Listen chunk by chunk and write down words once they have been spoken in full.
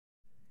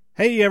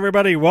Hey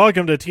everybody,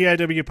 welcome to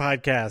TIW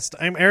Podcast.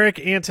 I'm Eric,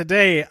 and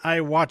today I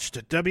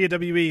watched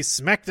WWE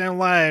SmackDown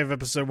Live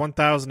episode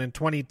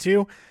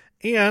 1022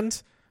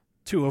 and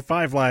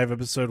 205 Live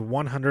episode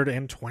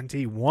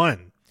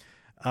 121.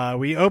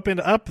 We opened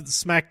up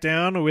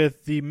SmackDown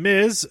with The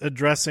Miz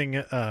addressing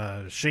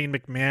Shane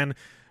McMahon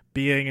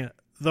being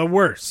the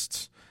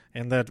worst,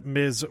 and that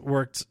Miz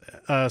worked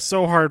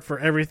so hard for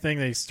everything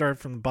that he started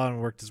from the bottom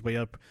and worked his way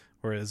up,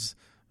 whereas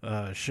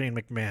Shane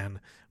McMahon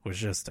was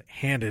just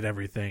handed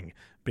everything,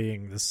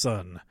 being the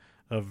son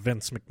of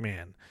Vince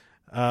McMahon.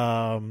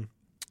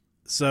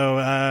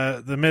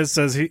 So the Miz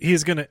says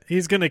he's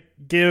gonna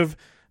give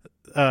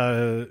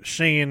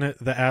Shane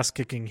the ass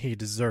kicking he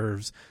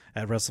deserves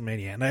at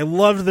WrestleMania, and I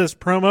loved this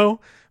promo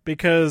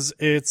because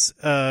it's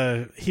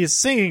he's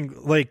saying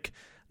like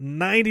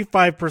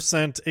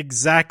 95%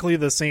 exactly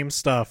the same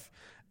stuff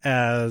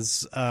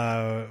as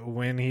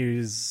when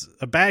he's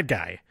a bad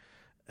guy.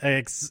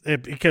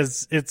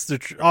 Because it's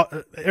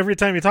the every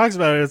time he talks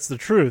about it, it's the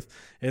truth.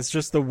 It's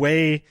just the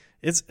way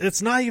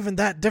it's not even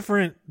that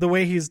different the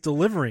way he's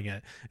delivering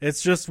it.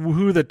 It's just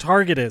who the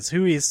target is,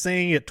 who he's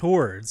saying it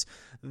towards,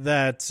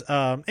 that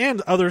and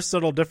other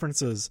subtle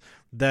differences.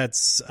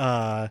 That's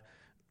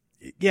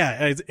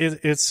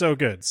it's so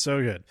good,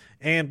 so good.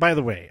 And by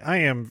the way,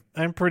 I'm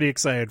pretty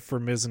excited for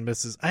Miz and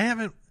Mrs. I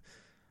haven't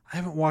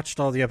watched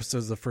all the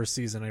episodes of the first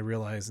season. I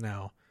realize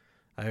now.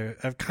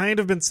 I've kind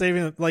of been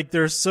saving it. Like,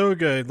 they're so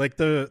good. Like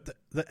the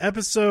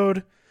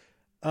episode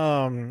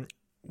where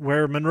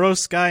Monroe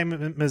Sky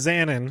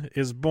Mizanin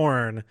is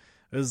born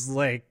is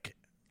like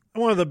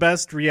one of the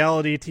best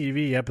reality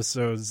TV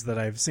episodes that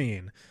I've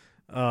seen.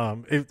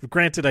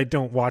 Granted, I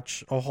don't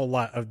watch a whole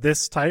lot of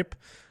this type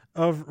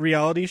of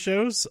reality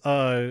shows.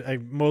 I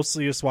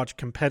mostly just watch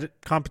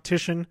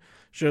competition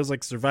shows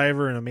like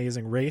Survivor and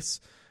Amazing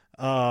Race.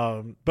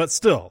 But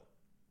still.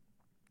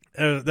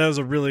 That was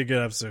a really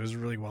good episode. It was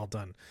really well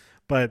done.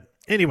 But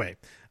anyway,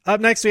 up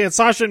next we had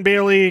Sasha and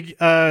Bayley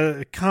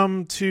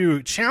come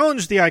to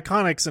challenge the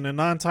Iconics in a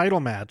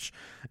non-title match.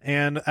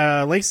 And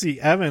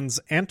Lacey Evans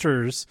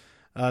enters,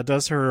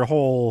 does her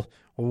whole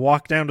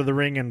walk down to the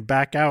ring and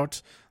back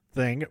out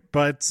thing.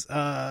 But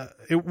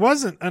it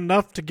wasn't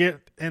enough to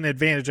get an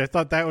advantage. I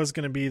thought that was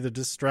going to be the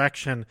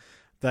distraction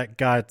that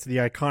got the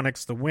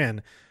Iconics the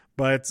win.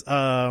 But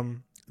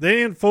they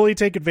didn't fully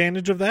take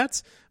advantage of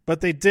that.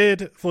 But they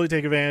did fully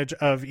take advantage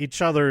of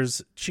each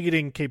other's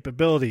cheating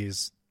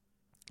capabilities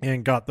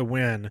and got the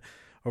win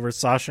over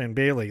Sasha and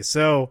Bayley.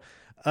 So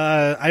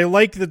I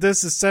like that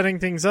this is setting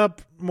things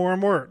up more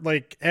and more.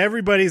 Like,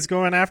 everybody's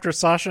going after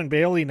Sasha and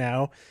Bayley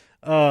now.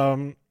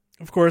 Of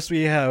course,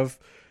 we have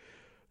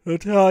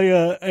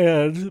Natalya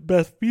and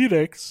Beth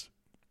Phoenix,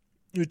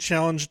 who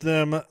challenged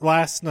them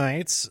last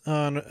night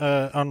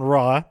on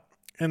Raw.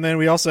 And then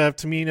we also have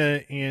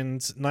Tamina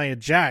and Nia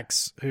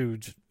Jax, who,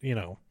 you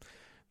know,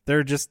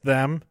 they're just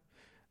them.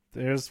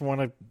 They just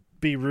want to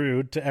be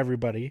rude to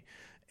everybody.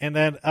 And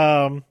then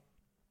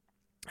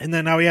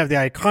now we have the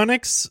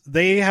Iconics.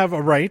 They have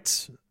a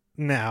right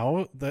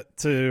now that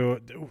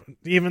to,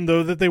 even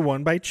though that they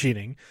won by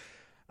cheating,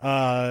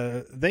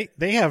 they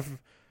have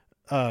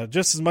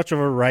just as much of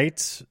a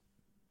right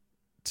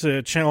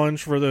to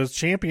challenge for those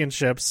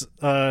championships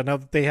now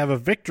that they have a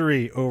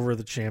victory over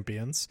the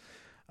champions.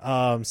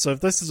 So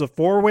if this is a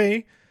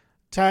 4-way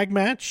tag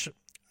match,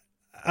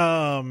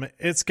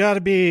 it's got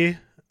to be,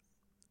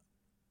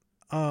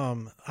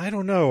 I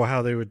don't know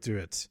how they would do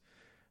it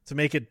to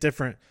make it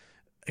different,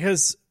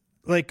 because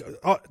like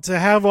to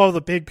have all the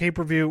big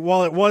pay-per-view,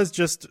 well, it was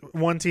just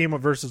one team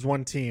versus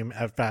one team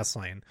at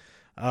Fastlane.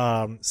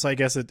 So I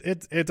guess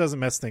it doesn't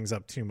mess things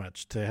up too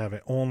much to have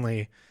it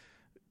only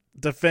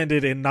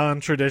defended in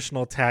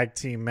non-traditional tag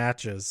team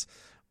matches.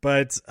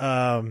 But,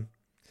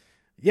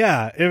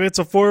 yeah, if it's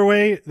a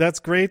 4-way,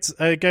 that's great.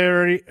 I had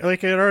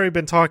already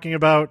been talking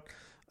about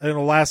in the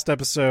last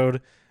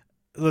episode,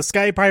 the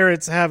Sky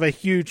Pirates have a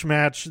huge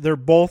match. They're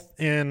both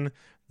in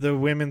the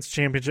women's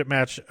championship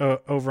match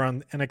over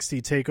on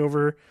NXT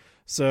TakeOver.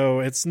 So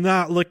it's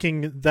not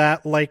looking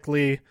that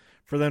likely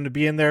for them to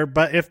be in there.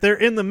 But if they're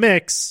in the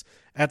mix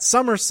at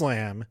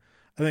SummerSlam,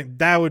 I think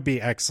that would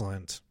be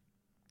excellent.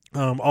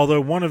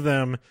 Although one of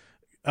them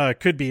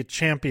could be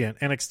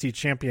NXT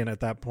champion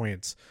at that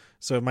point.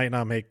 So it might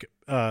not make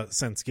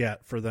sense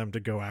yet for them to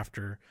go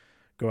after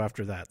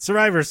that.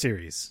 Survivor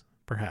Series,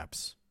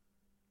 perhaps.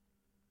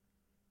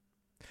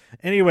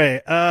 Anyway,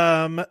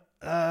 up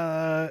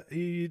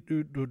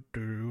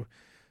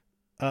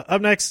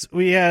next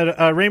we had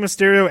Rey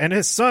Mysterio and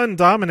his son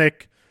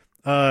Dominic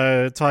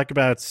talk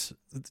about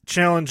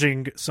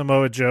challenging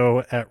Samoa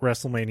Joe at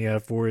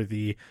WrestleMania for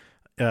the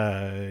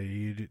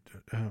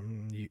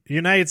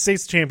United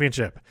States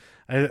Championship.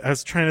 I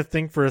was trying to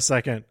think for a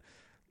second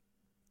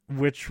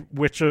which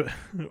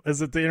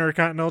is it, the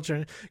Intercontinental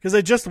Championship? Because I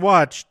just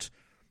watched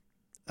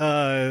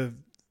Razor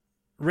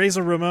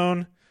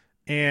Ramon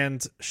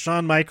and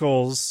Shawn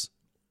Michaels,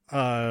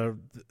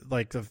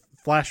 like the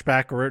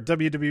flashback or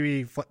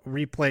WWE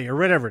replay or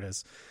whatever it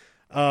is,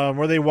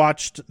 where they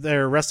watched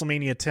their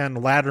WrestleMania 10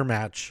 ladder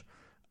match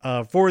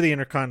for the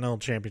Intercontinental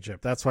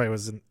Championship. That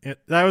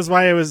was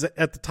why it was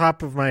at the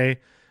top of my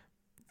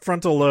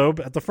frontal lobe,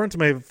 at the front of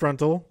my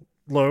frontal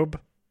lobe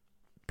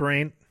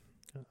brain.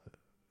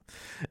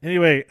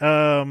 Anyway,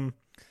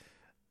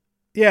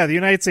 yeah, the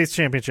United States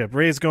Championship.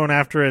 Ray's going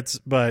after it,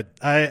 but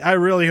I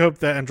really hope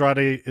that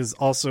Andrade is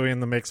also in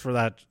the mix for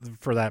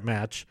that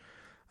match.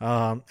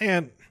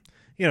 And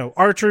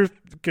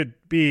R-Truth could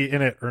be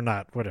in it or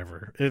not,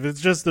 whatever. If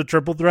it's just the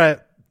triple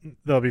threat,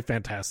 they'll be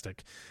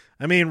fantastic.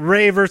 I mean,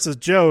 Ray versus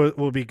Joe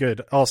will be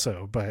good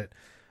also, but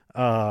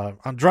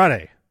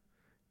Andrade,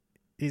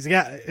 he's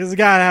got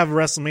to have a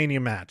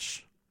WrestleMania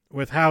match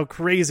with how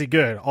crazy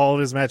good all of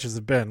his matches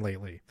have been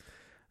lately,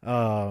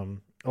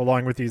 along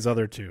with these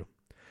other two.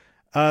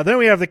 Then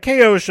we have the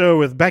KO show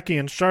with Becky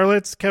and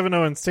Charlotte. Kevin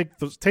Owens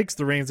takes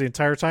the reins the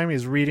entire time.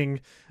 He's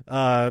reading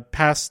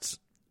past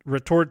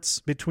retorts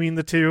between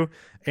the two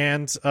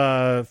and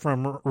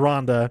from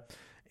Ronda.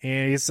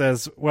 And he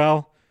says,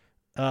 well,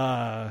 you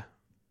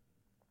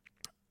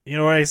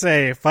know what I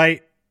say?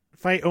 Fight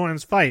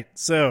Owens, fight.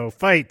 So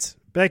fight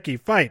Becky,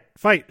 fight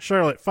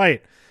Charlotte,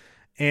 fight.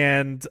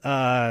 And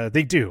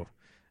they do.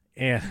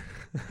 And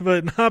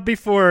but not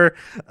before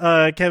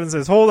Kevin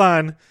says, hold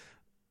on.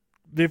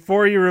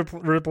 Before you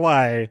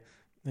reply,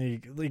 he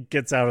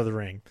gets out of the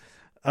ring.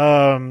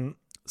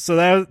 So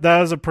that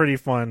was a pretty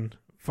fun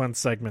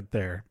segment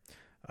there.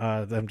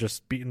 Them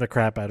just beating the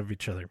crap out of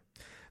each other.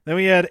 Then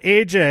we had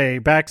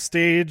AJ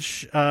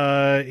backstage.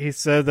 He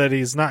said that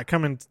he's not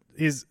coming.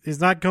 He's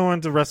not going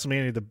to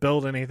WrestleMania to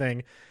build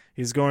anything.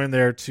 He's going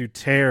there to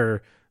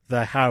tear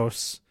the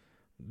house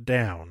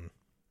down.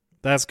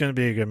 That's going to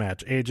be a good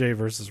match. AJ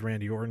versus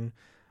Randy Orton.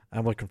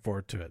 I'm looking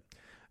forward to it.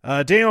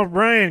 Daniel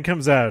Bryan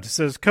comes out,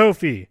 says,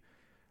 Kofi,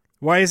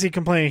 why is he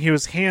complaining? He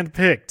was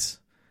handpicked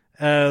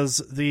as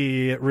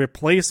the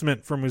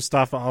replacement for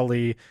Mustafa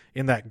Ali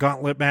in that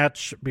gauntlet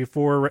match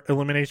before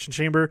Elimination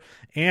Chamber,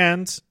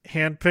 and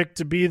handpicked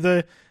to be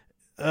the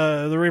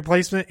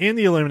replacement in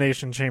the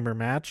Elimination Chamber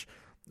match.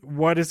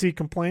 What is he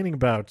complaining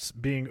about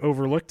being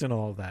overlooked and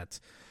all of that?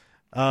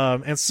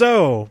 And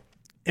so,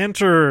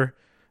 enter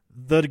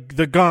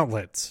the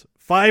gauntlet.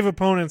 5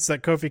 opponents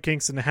that Kofi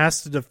Kingston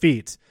has to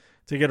defeat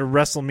to get a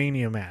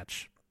WrestleMania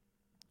match.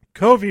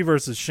 Kofi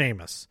versus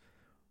Sheamus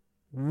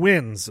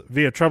wins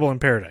via Trouble in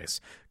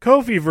Paradise.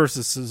 Kofi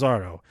versus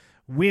Cesaro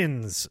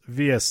wins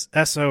via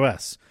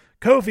SOS.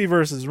 Kofi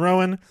versus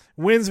Rowan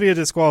wins via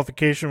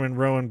disqualification when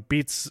Rowan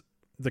beats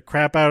the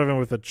crap out of him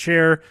with a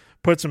chair,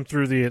 puts him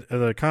through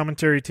the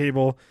commentary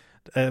table.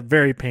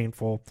 Very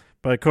painful.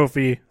 But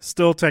Kofi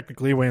still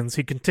technically wins.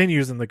 He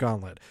continues in the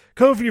gauntlet.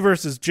 Kofi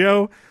versus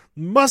Joe,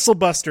 muscle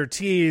buster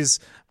tease,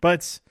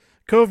 but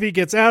Kofi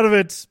gets out of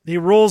it. He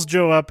rolls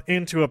Joe up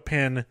into a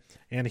pin,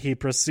 and he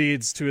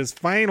proceeds to his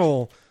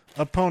final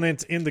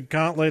opponent in the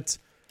gauntlet.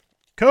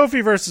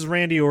 Kofi versus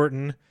Randy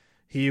Orton.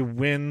 He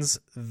wins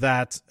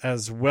that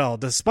as well,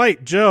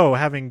 despite Joe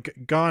having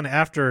gone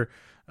after.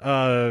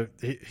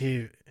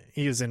 He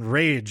is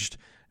enraged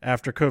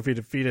after Kofi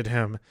defeated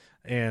him,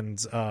 and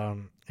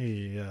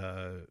he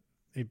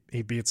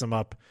beats him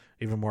up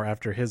even more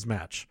after his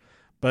match.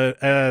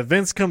 But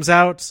Vince comes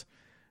out,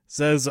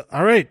 says,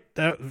 all right,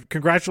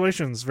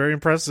 congratulations, very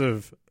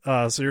impressive.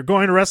 So you're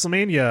going to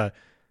WrestleMania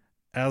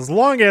as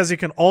long as you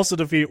can also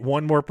defeat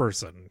one more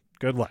person.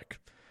 Good luck.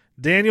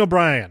 Daniel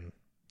Bryan.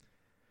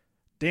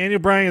 Daniel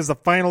Bryan is the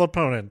final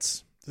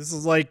opponent. This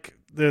is like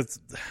a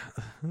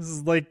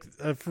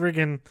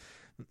friggin'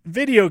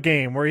 video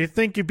game where you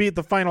think you beat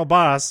the final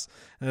boss,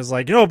 and it's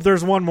like, nope,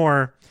 there's one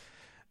more.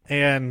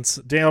 And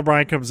Daniel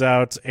Bryan comes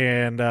out,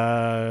 and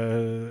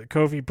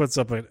Kofi puts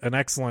up an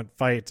excellent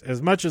fight,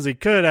 as much as he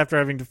could after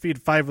having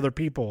defeated 5 other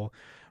people.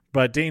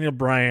 But Daniel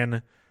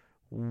Bryan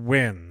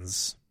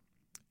wins,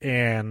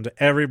 and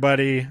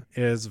everybody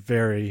is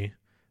very,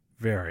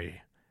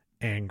 very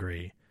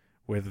angry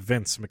with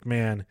Vince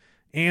McMahon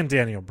and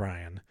Daniel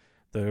Bryan,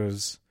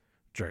 those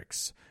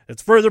jerks.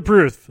 It's further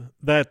proof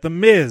that The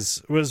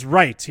Miz was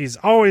right. He's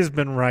always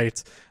been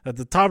right. At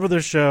the top of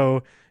the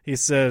show, he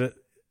said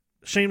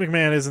Shane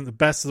McMahon isn't the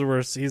best of the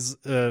worst. He's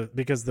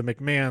because the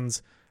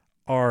McMahons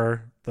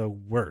are the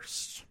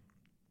worst.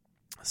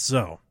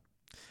 So,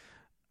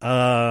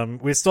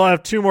 we still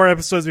have 2 more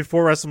episodes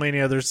before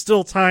WrestleMania. There's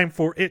still time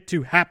for it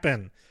to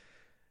happen.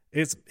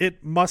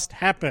 It must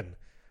happen.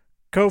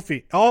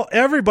 Kofi,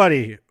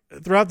 everybody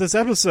throughout this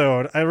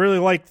episode, I really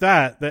like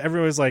that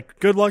everybody's like,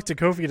 good luck to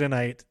Kofi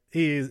tonight.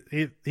 He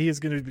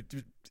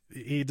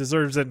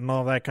deserves it and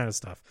all that kind of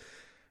stuff.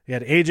 We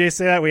had AJ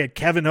say that. We had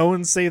Kevin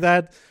Owens say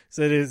that.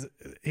 Said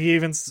he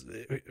even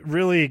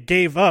really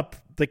gave up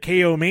the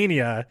KO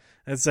Mania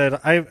and said,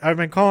 I've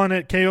been calling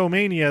it KO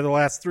Mania the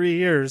last 3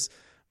 years,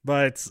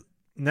 but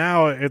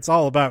now it's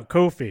all about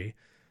Kofi.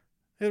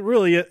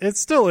 It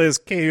still is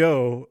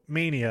KO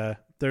Mania.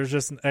 There's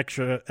just an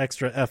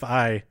extra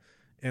FI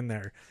in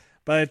there.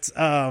 But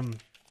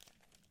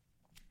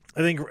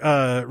I think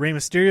Rey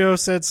Mysterio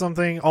said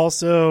something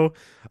also.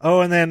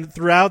 Oh, and then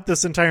throughout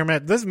this entire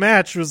match, this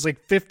match was like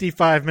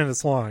 55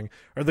 minutes long,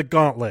 or the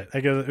gauntlet. I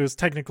guess it was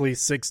technically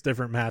 6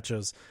 different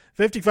matches,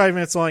 55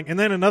 minutes long, and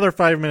then another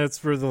 5 minutes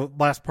for the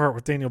last part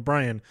with Daniel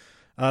Bryan.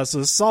 So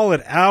a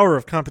solid hour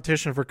of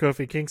competition for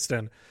Kofi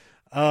Kingston.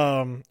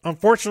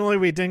 Unfortunately,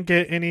 we didn't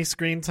get any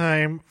screen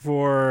time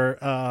for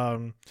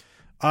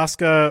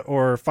Asuka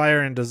or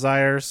Fire and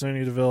Desire,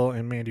 Sonya Deville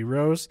and Mandy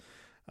Rose.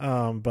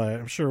 But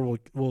I'm sure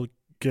we'll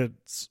get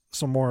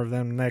some more of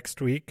them next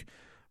week.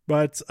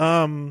 But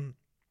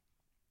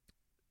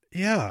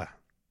yeah,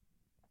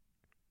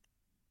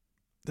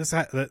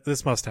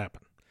 this must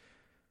happen.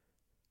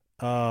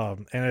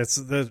 And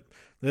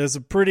there's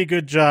a pretty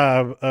good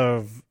job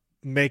of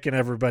making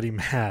everybody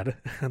mad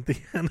at the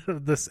end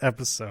of this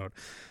episode.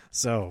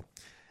 So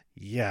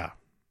yeah,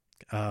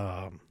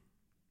 I'm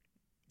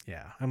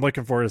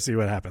looking forward to see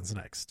what happens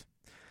next.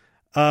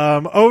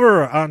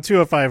 Over on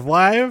 205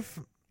 Live,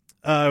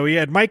 we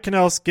had Mike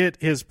Kanellis get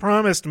his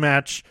promised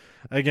match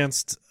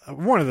against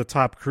one of the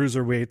top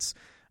cruiserweights.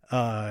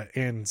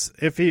 And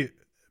if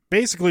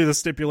basically the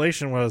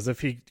stipulation was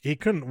if he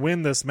couldn't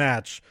win this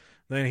match,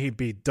 then he'd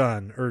be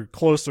done or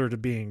closer to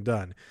being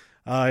done.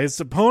 His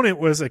opponent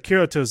was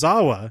Akira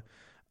Tozawa.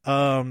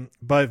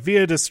 But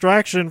via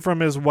distraction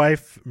from his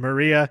wife,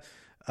 Maria,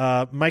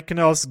 Mike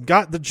Kanellis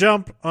got the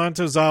jump on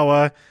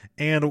Tozawa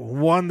and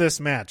won this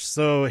match.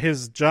 So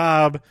his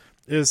job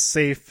is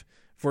safe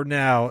for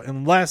now,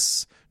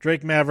 unless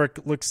Drake Maverick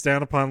looks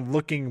down upon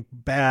looking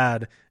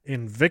bad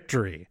in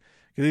victory.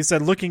 Because he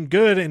said looking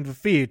good in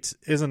defeat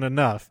isn't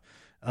enough.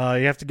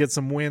 You have to get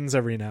some wins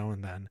every now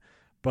and then.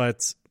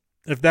 But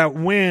if that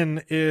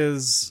win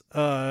is,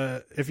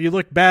 if you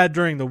look bad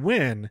during the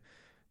win,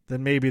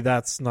 then maybe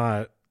that's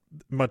not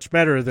much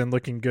better than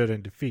looking good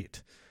in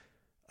defeat.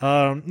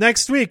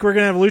 Next week, we're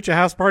going to have a Lucha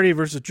House Party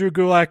versus Drew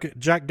Gulak,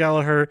 Jack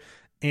Gallagher,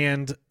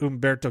 and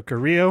Humberto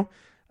Carrillo.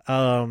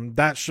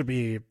 That should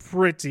be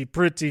pretty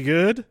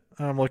good.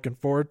 I'm looking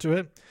forward to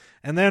it.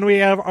 And then we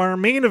have our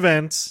main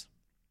event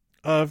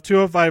of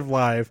 205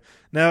 Live.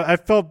 Now, I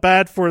felt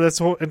bad for this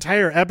whole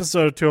entire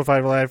episode of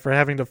 205 Live for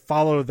having to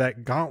follow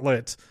that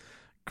gauntlet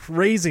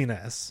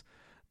craziness.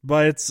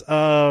 But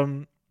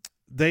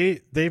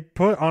they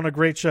put on a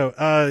great show.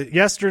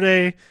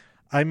 Yesterday,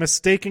 I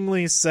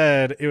mistakenly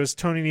said it was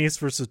Tony Nese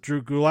versus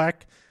Drew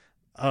Gulak.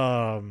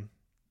 I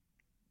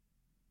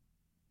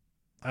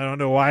don't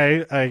know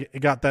why I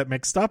got that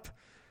mixed up.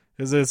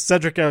 It's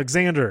Cedric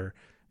Alexander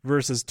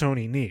versus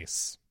Tony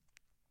Nese.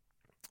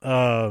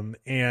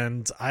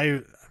 And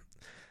I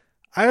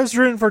was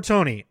rooting for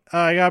Tony.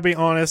 I gotta be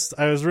honest.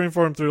 I was rooting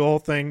for him through the whole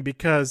thing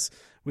because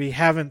we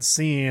haven't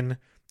seen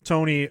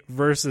Tony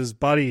versus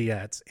Buddy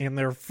yet. And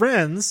they're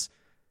friends.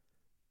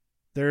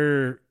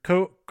 They're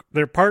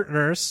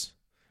partners.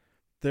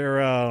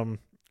 They're I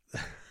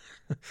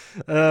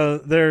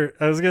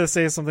was gonna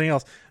say something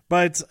else,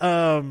 but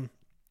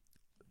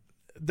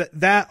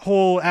that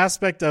whole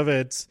aspect of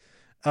it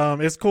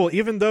is cool.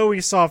 Even though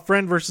we saw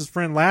friend versus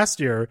friend last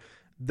year,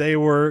 they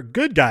were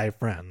good guy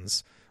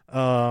friends.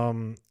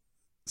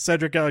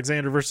 Cedric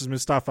Alexander versus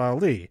Mustafa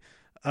Ali.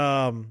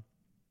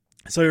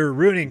 So you're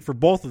rooting for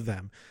both of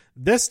them.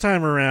 This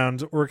time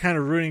around, we're kind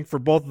of rooting for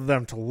both of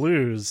them to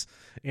lose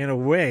in a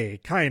way,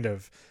 kind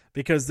of,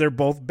 because they're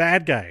both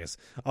bad guys.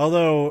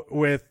 Although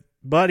with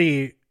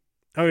Buddy,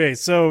 okay,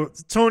 so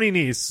Tony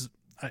Nese,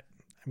 I'm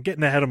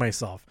getting ahead of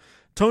myself.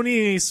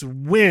 Tony Nese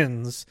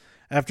wins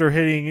after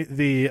hitting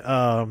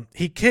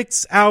he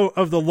kicks out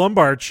of the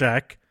lumbar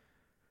check,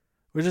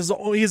 which is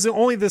he's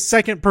only the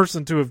second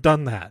person to have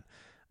done that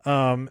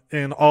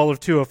in all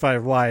of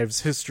 205 Live's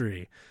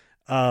history,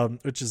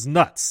 which is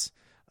nuts.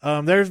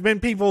 There's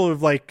been people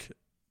who've like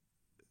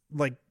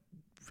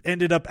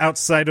ended up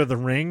outside of the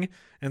ring,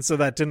 and so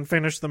that didn't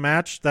finish the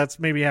match. That's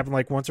maybe happened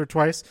like once or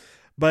twice.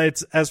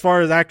 But as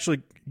far as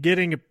actually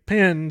getting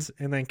pinned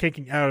and then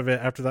kicking out of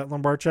it after that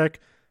lumbar check,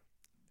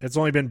 it's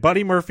only been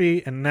Buddy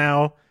Murphy and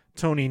now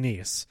Tony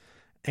Nese.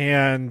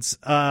 And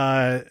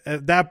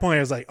at that point,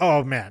 I was like,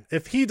 oh man,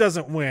 if he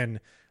doesn't win,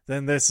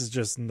 then this is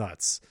just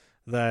nuts.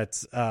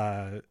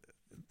 That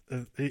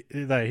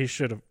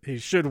he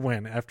should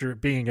win after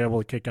being able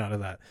to kick out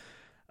of that.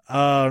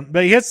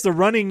 But he hits the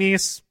running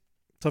Nese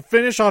to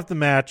finish off the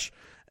match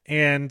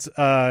and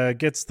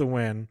gets the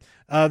win.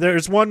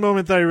 There's one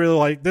moment that I really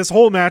like. This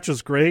whole match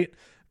was great,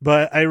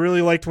 but I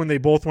really liked when they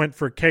both went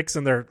for kicks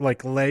and their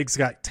like legs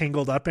got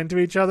tangled up into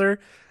each other.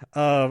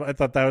 I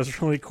thought that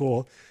was really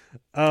cool.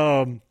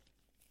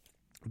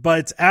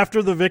 But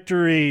after the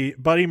victory,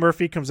 Buddy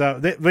Murphy comes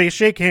out. They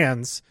shake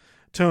hands,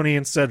 Tony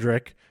and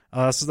Cedric.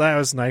 So that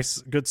was nice.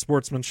 Good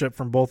sportsmanship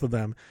from both of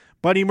them.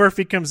 Buddy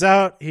Murphy comes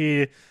out.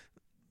 He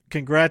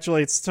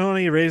congratulates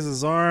Tony, raises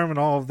his arm and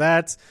all of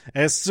that.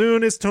 As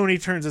soon as Tony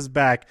turns his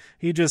back,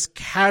 he just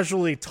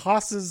casually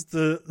tosses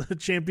the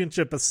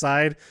championship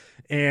aside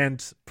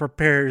and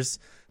prepares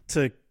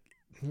to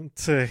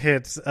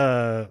hit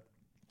to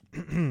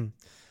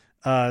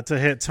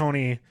hit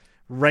Tony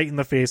right in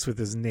the face with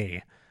his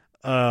knee.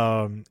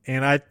 And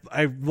I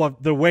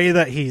love the way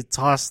that he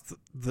tossed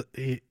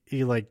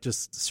he like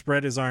just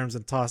spread his arms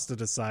and tossed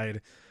it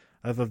aside.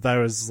 I thought that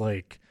was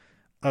like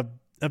a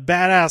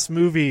badass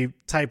movie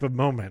type of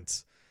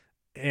moment.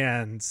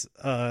 And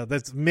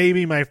that's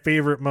maybe my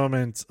favorite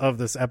moment of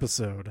this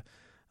episode.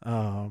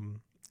 I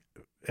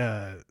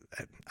don't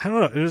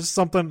know. There's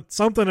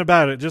something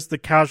about it, just the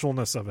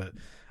casualness of it,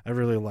 I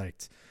really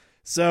liked.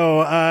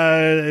 So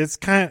it's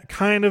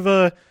kind of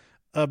a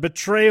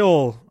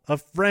betrayal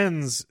of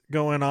friends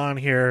going on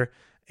here,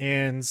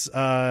 and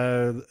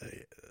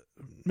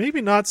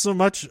maybe not so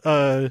much.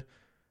 I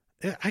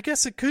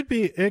guess it could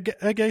be.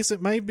 I guess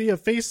it might be a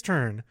face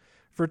turn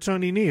for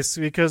Tony Nese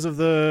because of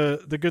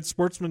the good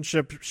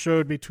sportsmanship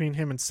showed between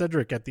him and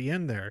Cedric at the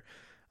end there,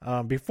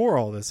 before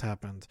all this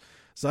happened.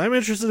 So I'm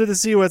interested to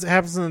see what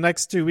happens in the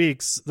next 2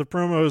 weeks, the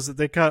promos that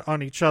they cut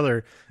on each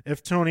other,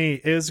 if Tony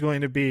is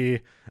going to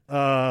be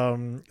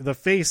the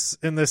face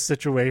in this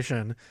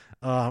situation.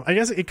 I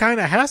guess it kind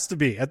of has to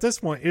be at this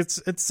point.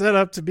 It's set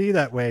up to be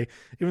that way,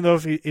 even though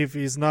if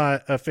he's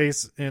not a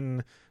face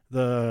in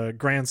the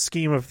grand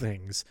scheme of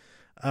things.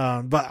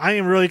 But I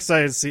am really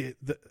excited to see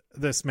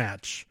this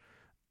match.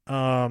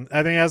 I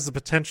think it has the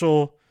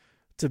potential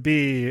to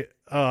be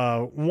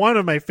one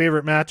of my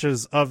favorite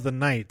matches of the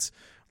night.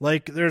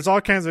 Like, there's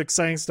all kinds of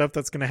exciting stuff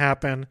that's going to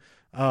happen.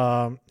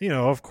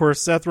 Of course,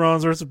 Seth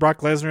Rollins versus Brock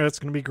Lesnar. That's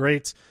going to be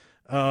great.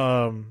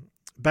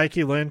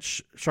 Becky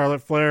Lynch,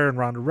 Charlotte Flair, and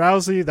Ronda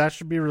Rousey. That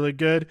should be really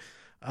good.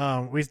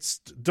 We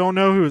don't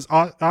know who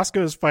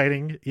Asuka is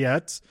fighting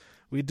yet.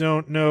 We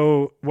don't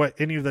know what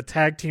any of the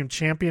tag team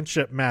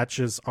championship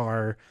matches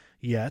are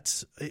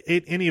yet.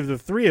 Any of the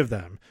three of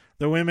them.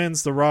 The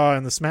women's, the Raw,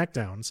 and the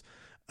SmackDowns.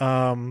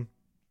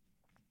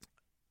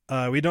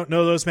 We don't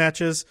know those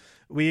matches.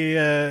 We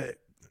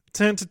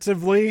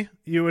tentatively,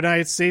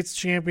 United States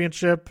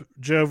Championship,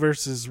 Joe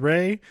versus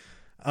Ray.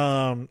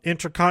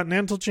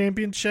 Intercontinental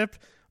Championship,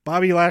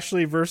 Bobby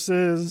Lashley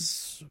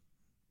versus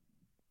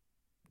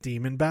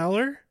Demon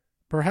Balor,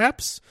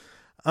 perhaps.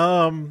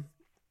 Then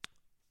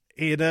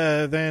we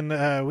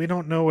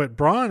don't know what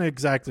Braun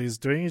exactly is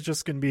doing. He's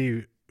just going to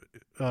be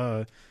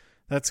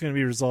that's going to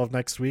be resolved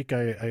next week, I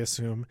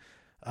assume.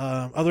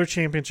 Other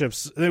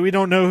championships, we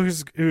don't know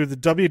who the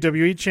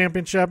WWE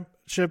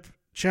Championship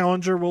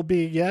challenger will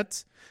be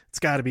yet. It's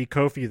got to be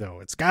Kofi,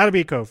 though. It's got to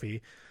be Kofi.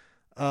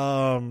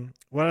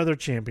 What other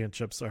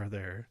championships are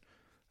there?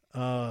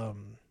 So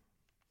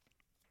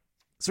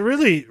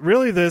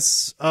really,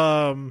 this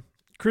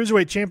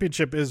Cruiserweight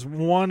Championship is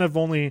one of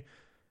only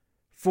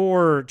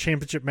 4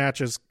 championship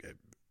matches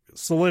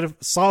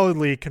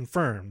solidly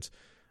confirmed,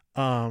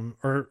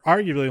 or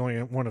arguably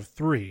only one of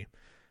 3.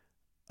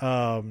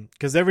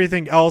 Because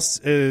everything else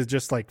is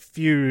just like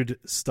feud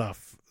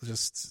stuff,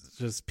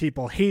 just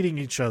people hating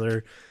each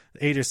other.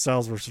 AJ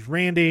Styles versus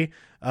Randy,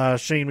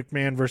 Shane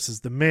McMahon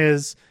versus The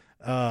Miz,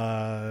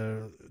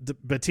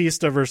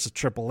 Batista versus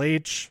Triple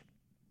H,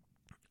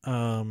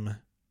 somebody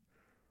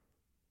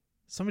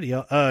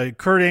else,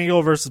 Kurt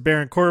Angle versus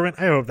Baron Corbin.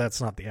 I hope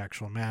that's not the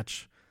actual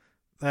match.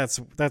 That's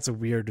a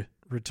weird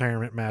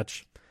retirement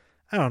match.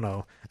 I don't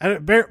know.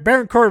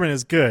 Baron Corbin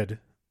is good.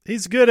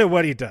 He's good at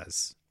what he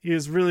does. He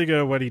is really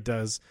good at what he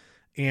does,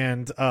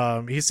 and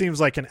he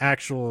seems like an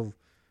actual,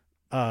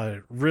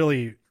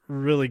 really,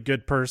 really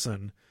good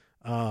person.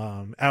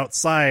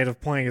 Outside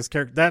of playing his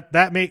character,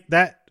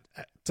 that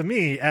to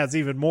me adds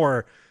even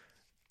more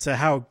to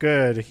how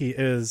good he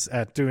is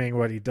at doing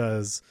what he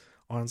does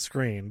on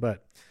screen.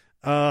 But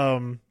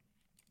I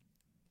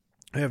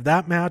have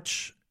that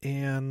match,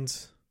 and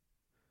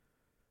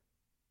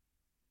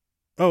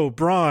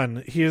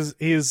Braun, he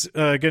is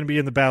going to be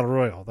in the Battle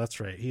Royal. That's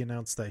right. He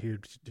announced that he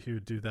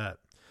would do that.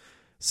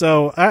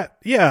 So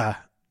yeah.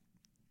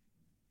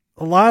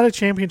 A lot of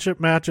championship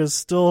matches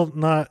still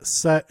not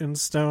set in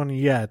stone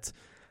yet.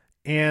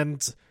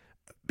 And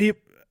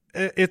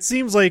it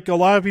seems like a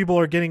lot of people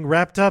are getting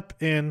wrapped up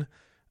in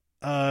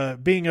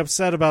being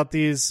upset about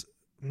these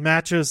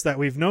matches that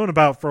we've known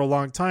about for a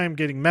long time,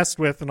 getting messed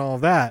with and all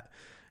that,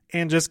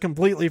 and just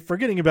completely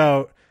forgetting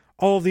about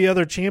all of the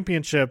other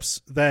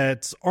championships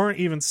that aren't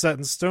even set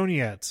in stone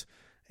yet.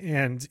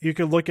 And you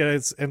could look at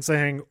it and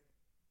saying,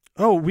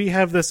 oh, we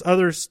have this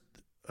other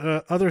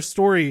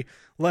story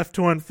left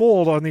to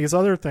unfold on these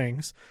other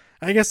things.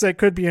 I guess that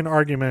could be an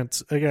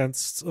argument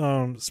against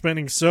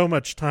spending so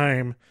much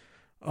time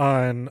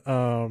on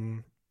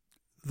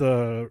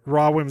the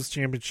Raw Women's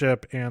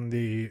Championship and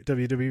the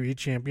WWE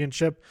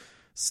Championship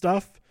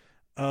stuff.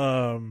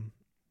 But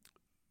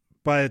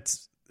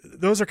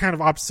those are kind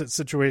of opposite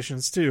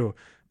situations too,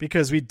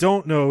 because we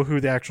don't know who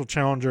the actual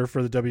challenger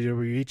for the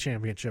WWE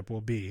Championship will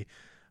be.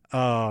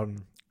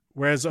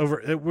 Whereas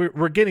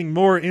we're getting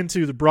more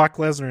into the Brock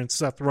Lesnar and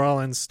Seth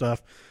Rollins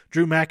stuff.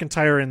 Drew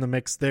McIntyre in the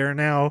mix there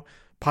now,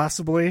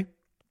 possibly.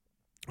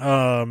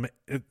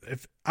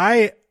 If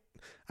I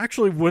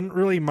actually wouldn't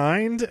really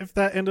mind if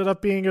that ended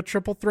up being a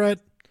triple threat.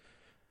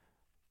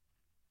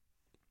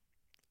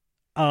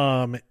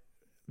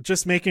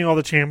 Just making all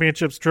the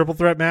championships triple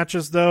threat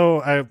matches,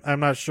 though, I'm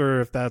not sure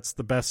if that's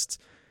the best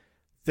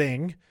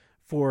thing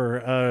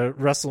for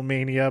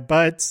WrestleMania,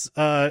 but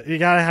you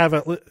gotta have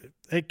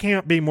it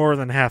can't be more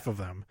than half of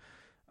them.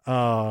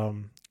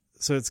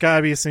 So it's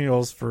gotta be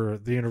singles for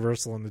the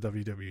Universal and the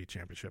WWE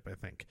Championship, I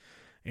think.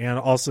 And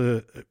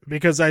also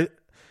because it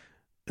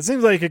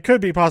seems like it could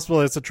be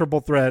possible it's a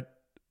triple threat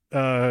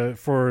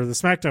for the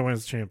SmackDown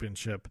Women's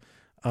Championship.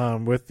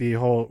 With the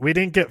whole, we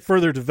didn't get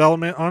further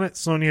development on it.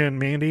 Sonya and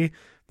Mandy,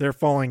 they're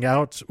falling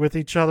out with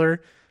each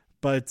other,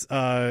 but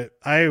I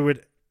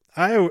would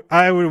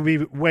be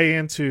way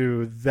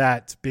into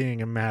that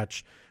being a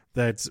match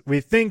that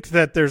we think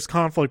that there's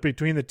conflict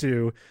between the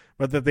two,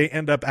 but that they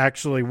end up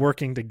actually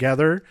working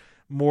together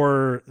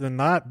more than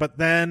not. But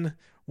then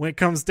when it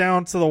comes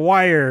down to the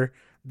wire,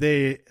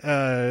 they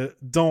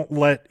don't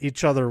let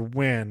each other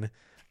win,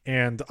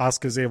 and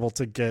Asuka's able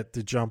to get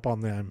the jump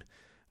on them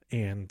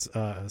and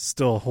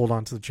still hold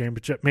on to the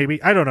championship.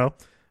 Maybe, I don't know.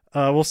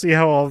 We'll see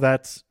how all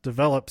that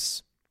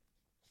develops.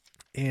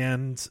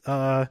 And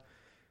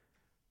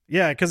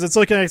yeah, because it's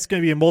looking like it's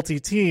going to be a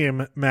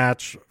multi-team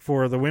match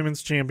for the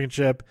women's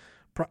championship,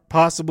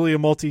 possibly a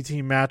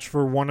multi-team match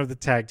for one of the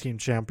tag team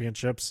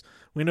championships.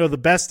 We know the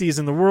besties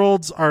in the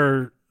worlds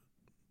are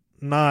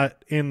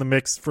not in the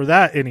mix for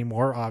that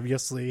anymore,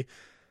 obviously.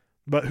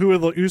 But who will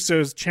the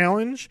Usos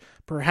challenge?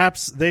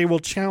 Perhaps they will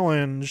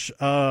challenge.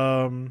 We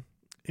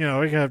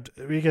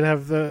could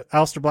have the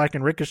Aleister Black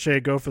and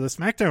Ricochet go for the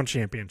SmackDown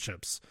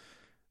championships.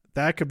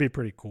 That could be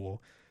pretty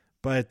cool.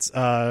 But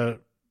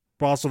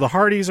also the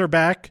Hardys are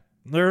back.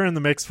 They're in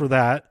the mix for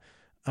that.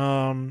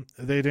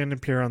 They didn't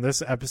appear on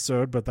this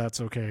episode, but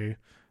that's okay.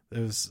 It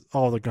was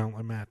all the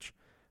gauntlet match.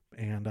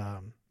 And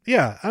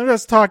yeah, I'm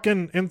just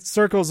talking in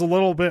circles a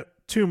little bit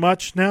too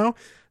much now.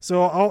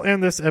 So I'll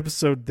end this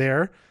episode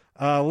there.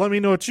 Let me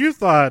know what you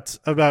thought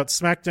about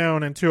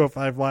SmackDown and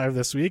 205 Live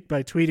this week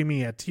by tweeting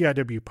me at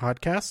TIW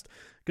Podcast.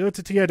 Go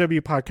to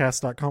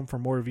TIWpodcast.com for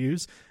more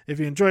reviews. If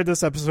you enjoyed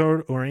this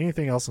episode or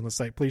anything else on the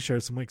site, please share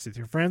some links with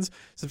your friends.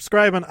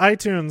 Subscribe on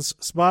iTunes,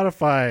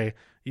 Spotify,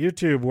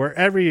 YouTube,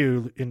 wherever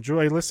you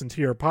enjoy listening to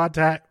your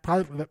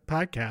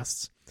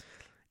podcasts.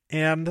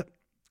 And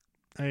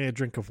I need a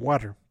drink of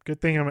water.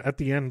 Good thing I'm at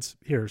the end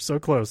here, so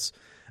close.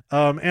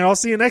 And I'll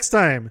see you next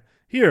time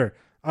here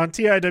on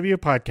TIW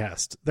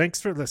Podcast. Thanks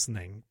for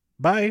listening.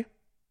 Bye.